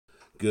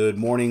Good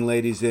morning,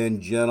 ladies and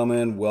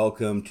gentlemen.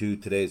 Welcome to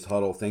today's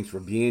Huddle. Thanks for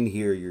being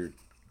here. You're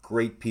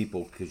great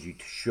people because you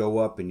show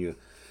up and you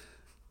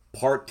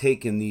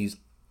partake in these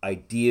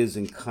ideas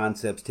and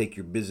concepts, take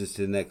your business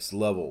to the next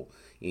level.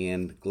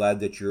 And glad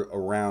that you're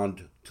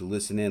around to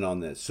listen in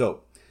on this.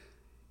 So,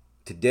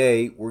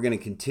 today we're going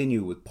to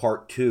continue with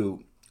part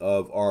two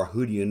of our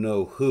Who Do You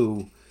Know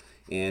Who,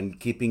 and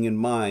keeping in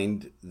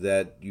mind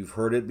that you've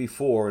heard it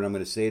before, and I'm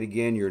going to say it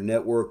again, your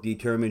network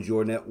determines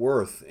your net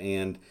worth,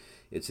 and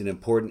it's an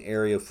important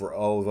area for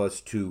all of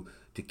us to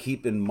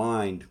keep in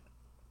mind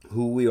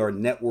who we are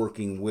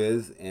networking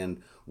with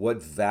and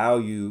what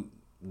value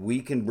we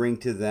can bring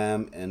to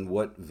them and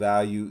what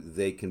value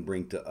they can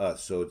bring to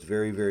us. So it's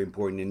very, very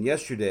important. And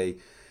yesterday,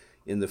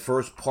 in the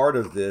first part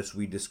of this,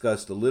 we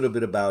discussed a little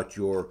bit about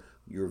your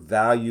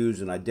values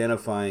and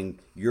identifying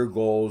your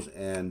goals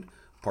and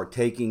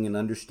partaking and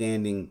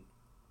understanding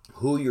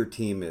who your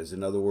team is.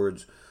 In other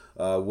words,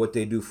 what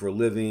they do for a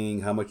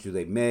living, how much do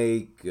they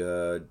make,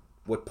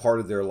 what part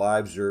of their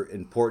lives are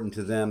important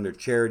to them, their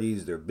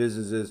charities, their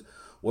businesses,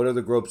 what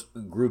other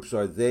groups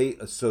are they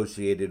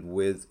associated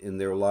with in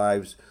their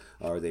lives.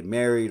 Are they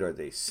married? Are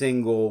they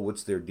single?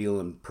 What's their deal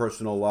in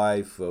personal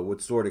life?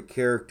 What sort of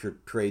character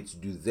traits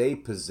do they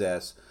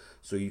possess,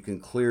 so you can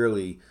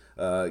clearly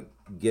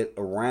get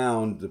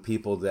around the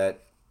people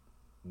that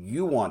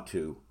you want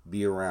to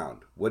be around?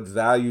 What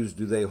values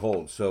do they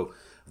hold? So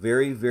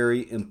very,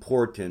 very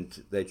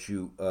important that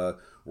you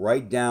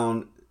write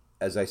down,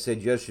 as I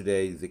said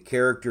yesterday, the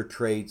character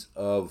traits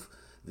of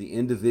the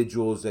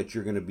individuals that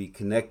you're going to be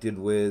connected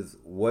with.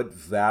 What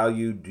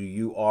value do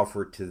you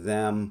offer to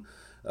them?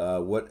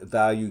 What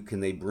value can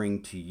they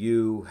bring to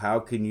you? How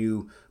can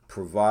you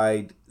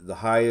provide the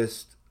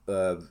highest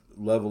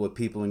level of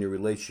people in your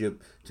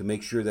relationship to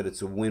make sure that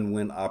it's a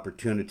win-win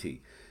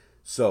opportunity?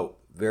 So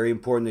very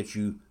important that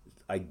you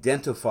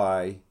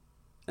identify,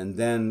 and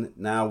then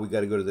now we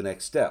got to go to the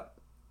next step,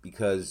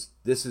 because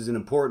this is an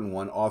important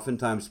one.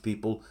 Oftentimes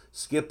people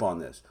skip on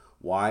this.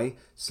 Why?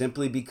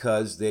 Simply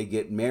because they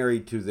get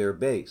married to their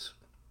base,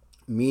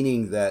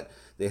 meaning that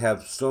they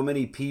have so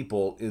many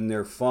people in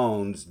their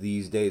phones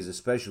these days,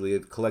 especially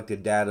have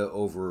collected data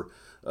over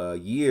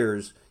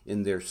years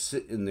in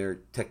their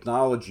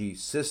technology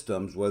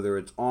systems, whether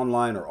it's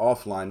online or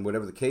offline,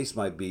 whatever the case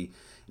might be.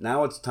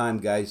 Now it's time,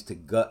 guys, to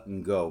gut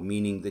and go,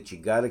 meaning that you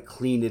got to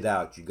clean it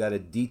out. You got to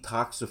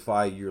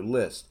detoxify your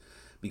list,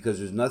 because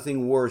there's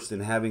nothing worse than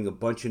having a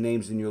bunch of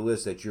names in your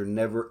list that you're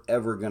never,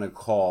 ever going to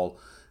call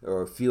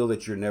or feel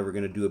that you're never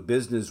going to do a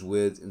business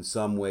with in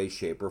some way,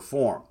 shape, or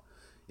form.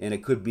 And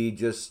it could be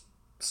just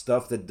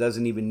stuff that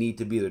doesn't even need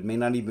to be there. It may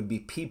not even be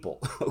people,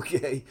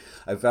 okay?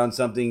 I found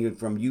something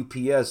from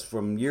UPS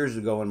from years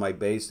ago in my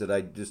base that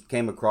I just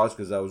came across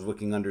because I was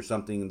looking under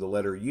something in the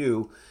letter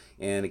U,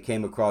 and it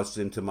came across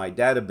into my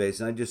database,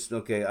 and I just,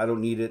 okay, I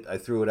don't need it. I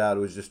threw it out.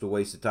 It was just a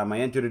waste of time. I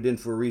entered it in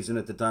for a reason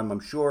at the time,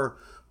 I'm sure,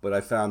 but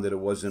I found that it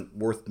wasn't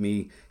worth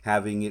me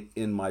having it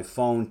in my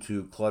phone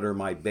to clutter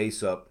my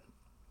base up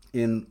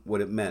in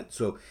what it meant.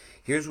 So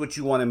here's what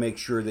you want to make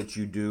sure that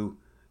you do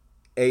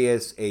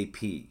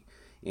ASAP.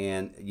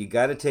 And you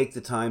got to take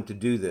the time to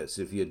do this.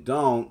 If you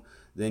don't,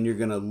 then you're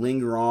going to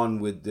linger on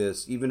with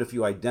this. Even if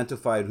you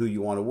identified who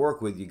you want to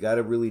work with, you got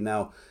to really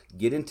now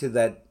get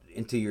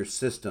into your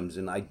systems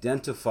and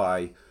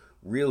identify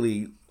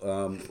really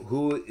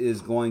who is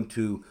going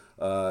to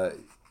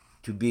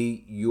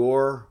be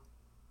your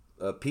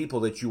people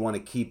that you want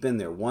to keep in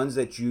there. Ones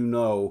that you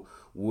know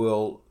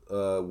will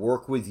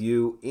work with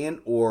you, and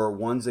or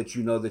ones that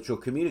you know that you'll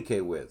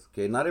communicate with.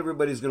 Okay, not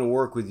everybody's going to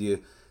work with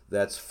you.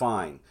 That's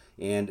fine,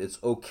 and it's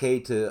okay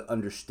to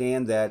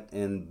understand that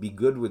and be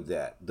good with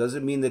that.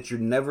 Doesn't mean that you're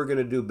never going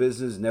to do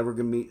business.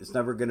 Doesn't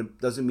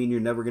mean you're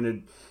never going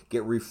to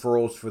get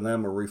referrals for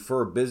them or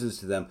refer business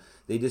to them.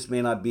 They just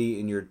may not be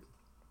in your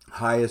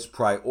highest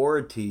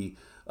priority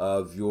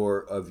of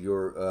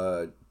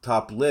your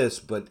top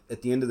list. But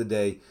at the end of the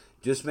day,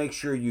 just make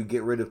sure you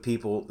get rid of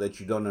people that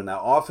you don't know. Now,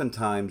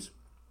 oftentimes,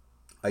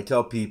 I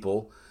tell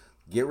people,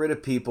 get rid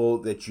of people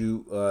that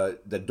you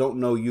that don't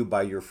know you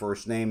by your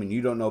first name, and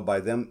you don't know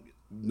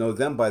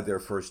them by their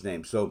first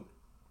name. So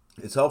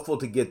it's helpful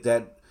to get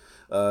that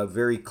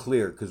very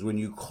clear, because when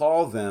you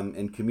call them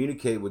and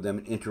communicate with them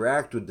and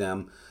interact with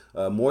them,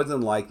 more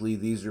than likely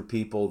these are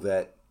people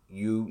that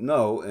you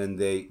know and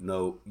they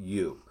know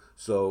you.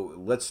 So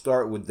let's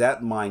start with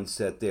that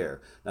mindset there.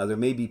 Now, there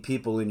may be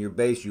people in your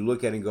base you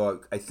look at and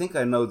go, I think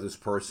I know this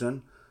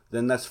person.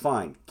 Then that's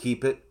fine.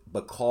 Keep it,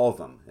 but call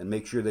them and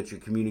make sure that you're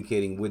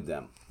communicating with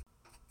them.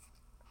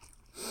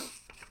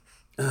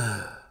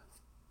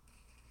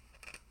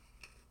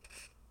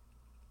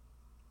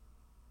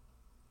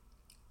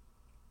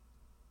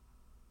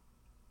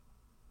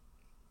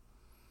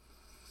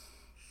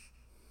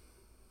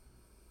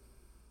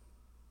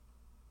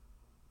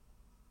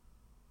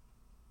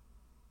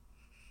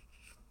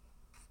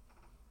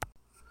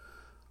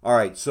 All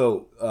right,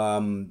 so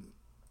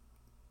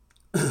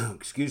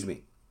excuse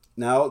me.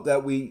 Now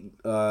that we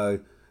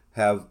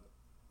have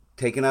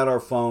taken out our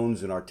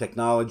phones and our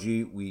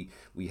technology. We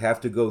have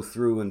to go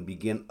through and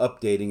begin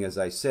updating, as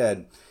I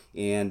said,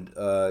 and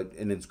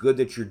it's good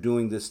that you're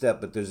doing this step.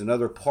 But there's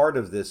another part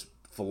of this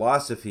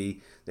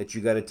philosophy that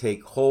you got to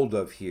take hold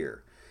of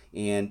here.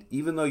 And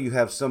even though you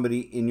have somebody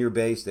in your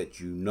base that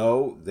you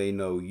know, they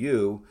know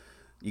you,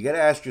 you got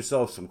to ask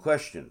yourself some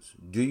questions.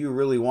 Do you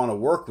really want to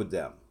work with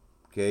them?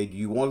 Okay, do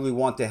you really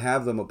want to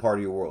have them a part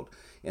of your world?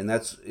 And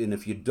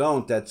if you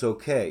don't, that's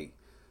okay.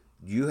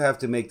 You have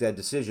to make that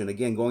decision.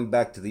 Again, going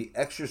back to the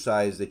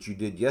exercise that you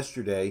did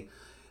yesterday,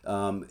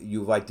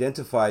 you've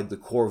identified the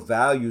core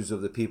values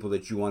of the people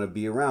that you want to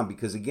be around.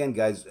 Because again,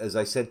 guys, as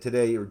I said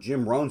today, or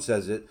Jim Rohn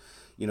says it,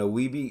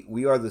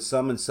 we are the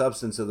sum and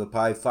substance of the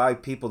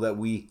 5 people that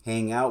we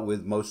hang out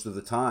with most of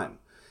the time.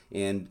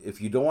 And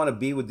if you don't want to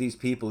be with these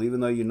people,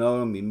 even though you know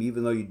them,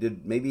 even though you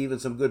did maybe even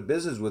some good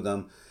business with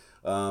them,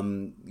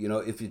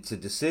 if it's a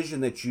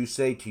decision that you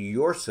say to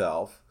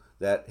yourself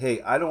that,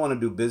 hey, I don't want to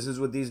do business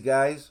with these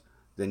guys,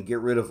 then get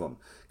rid of them.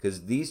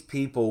 Because these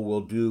people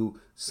will do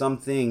some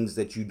things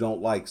that you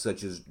don't like,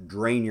 such as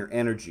drain your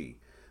energy.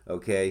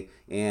 Okay,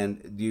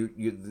 and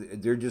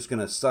they're just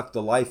going to suck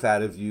the life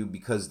out of you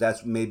because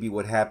that's maybe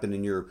what happened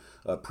in your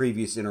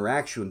previous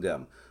interaction with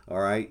them. All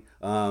right,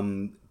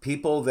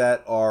 people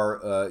that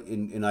are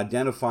in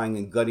identifying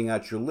and gutting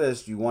out your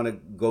list, you want to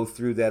go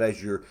through that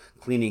as you're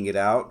cleaning it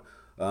out.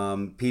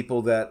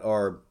 People that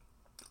are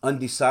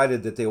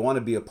undecided that they want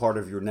to be a part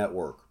of your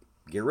network,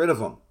 get rid of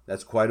them.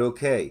 That's quite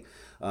okay.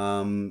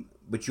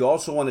 But you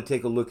also want to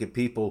take a look at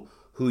people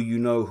who you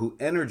know who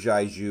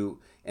energize you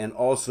and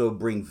also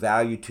bring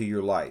value to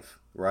your life,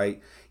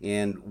 right?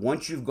 And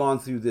once you've gone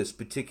through this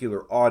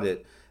particular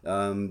audit,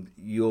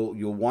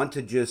 you'll want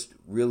to just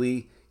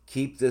really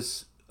keep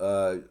this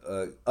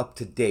up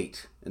to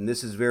date. And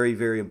this is very,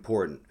 very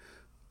important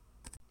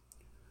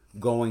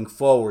going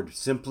forward,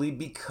 simply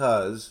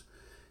because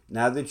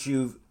now that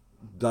you've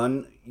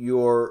done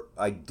your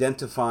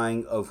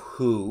identifying of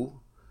who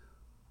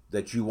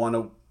that you want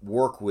to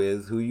work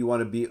with, who you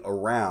want to be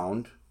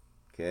around,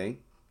 okay?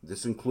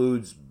 This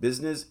includes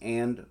business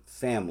and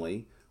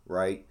family,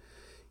 right?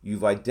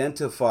 You've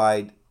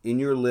identified in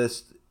your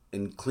list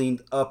and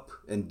cleaned up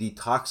and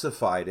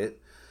detoxified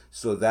it,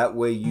 so that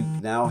way you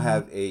now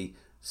have a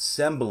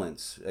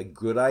semblance, a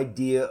good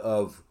idea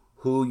of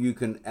who you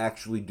can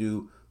actually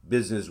do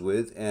business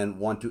with and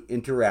want to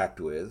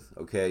interact with,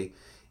 okay?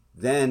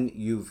 Then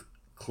you've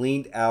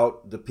cleaned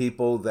out the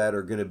people that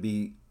are going to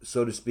be,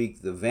 so to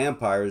speak, the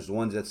vampires, the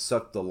ones that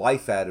suck the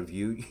life out of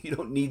you. You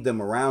don't need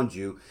them around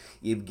you.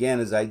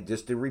 Again,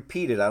 just to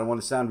repeat it, I don't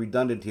want to sound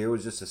redundant here. It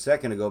was just a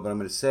second ago, but I'm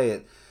going to say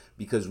it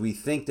because we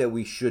think that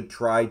we should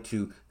try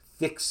to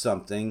fix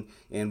something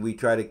and we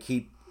try to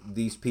keep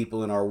these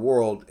people in our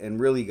world. And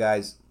really,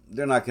 guys,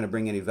 they're not going to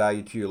bring any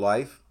value to your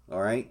life,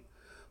 all right?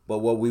 But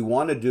what we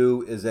want to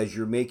do is, as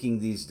you're making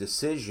these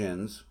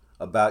decisions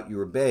about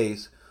your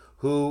base,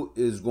 who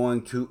is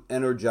going to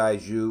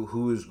energize you,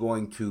 who is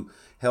going to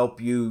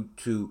help you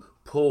to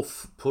pull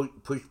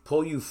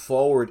you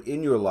forward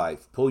in your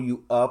life, pull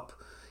you up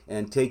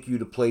and take you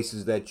to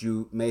places that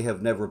you may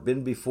have never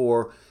been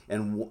before,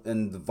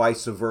 and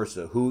vice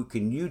versa. Who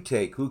can you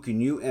take? Who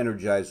can you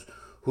energize?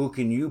 Who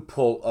can you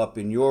pull up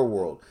in your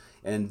world?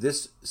 And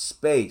this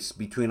space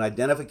between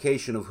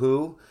identification of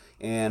who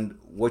and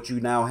what you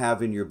now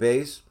have in your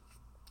base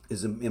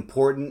is an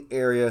important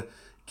area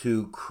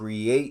to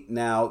create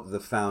now the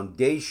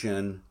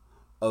foundation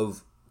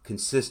of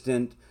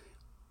consistent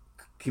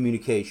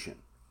communication.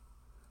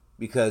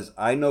 Because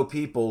I know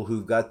people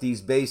who've got these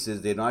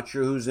bases, they're not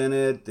sure who's in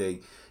it,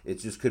 it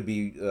just could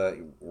be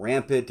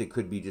rampant, it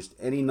could be just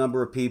any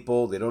number of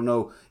people, they don't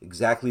know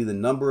exactly the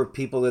number of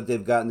people that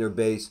they've got in their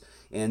base,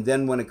 and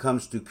then when it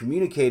comes to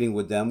communicating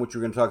with them, which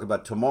we're going to talk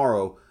about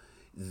tomorrow,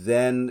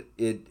 then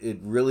it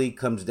really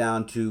comes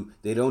down to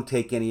they don't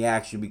take any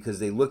action because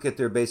they look at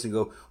their base and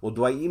go, well,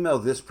 do I email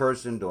this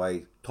person? Do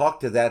I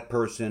talk to that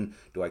person?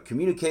 Do I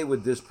communicate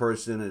with this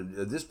person? And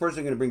is this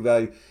person going to bring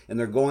value? And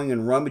they're going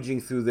and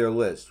rummaging through their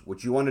list.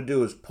 What you want to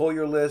do is pull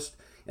your list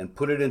and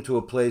put it into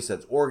a place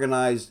that's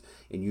organized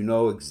and you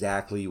know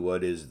exactly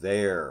what is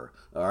there.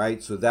 All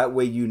right, so that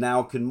way you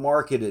now can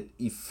market it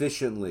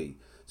efficiently.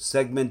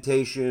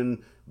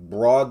 Segmentation,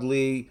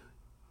 broadly,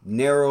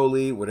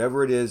 narrowly,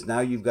 whatever it is, now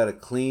you've got a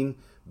clean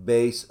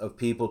base of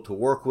people to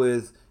work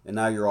with, and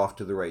now you're off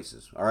to the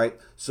races. All right,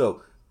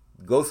 so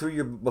go through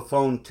your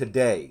phone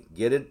today,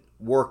 get it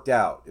worked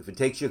out. If it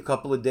takes you a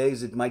couple of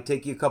days, it might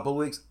take you a couple of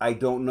weeks. I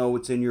don't know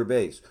what's in your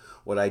base.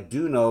 What I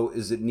do know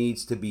is it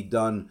needs to be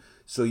done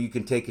so you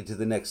can take it to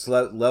the next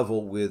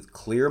level with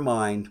clear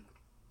mind,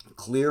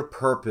 clear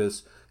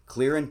purpose,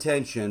 clear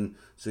intention,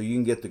 so you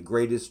can get the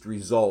greatest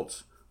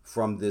results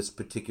from this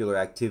particular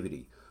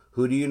activity.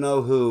 Who do you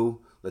know who?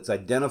 Let's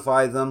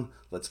identify them,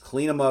 let's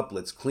clean them up,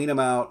 let's clean them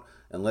out,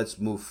 and let's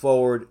move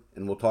forward,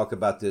 and we'll talk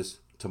about this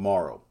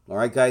tomorrow. All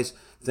right, guys,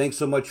 thanks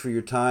so much for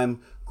your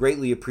time.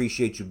 Greatly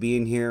appreciate you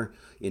being here.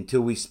 Until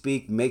we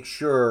speak, make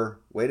sure,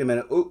 wait a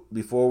minute,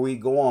 before we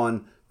go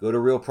on, go to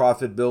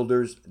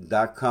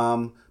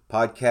realprofitbuilders.com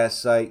podcast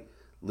site,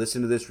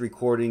 listen to this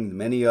recording,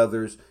 many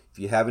others. If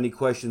you have any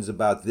questions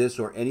about this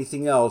or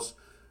anything else,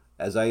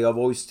 as I have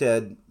always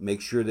said,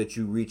 make sure that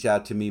you reach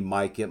out to me,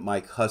 Mike at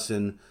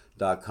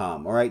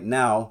MikeHusson.com. All right,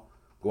 now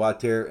go out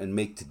there and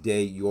make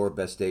today your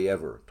best day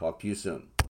ever. Talk to you soon.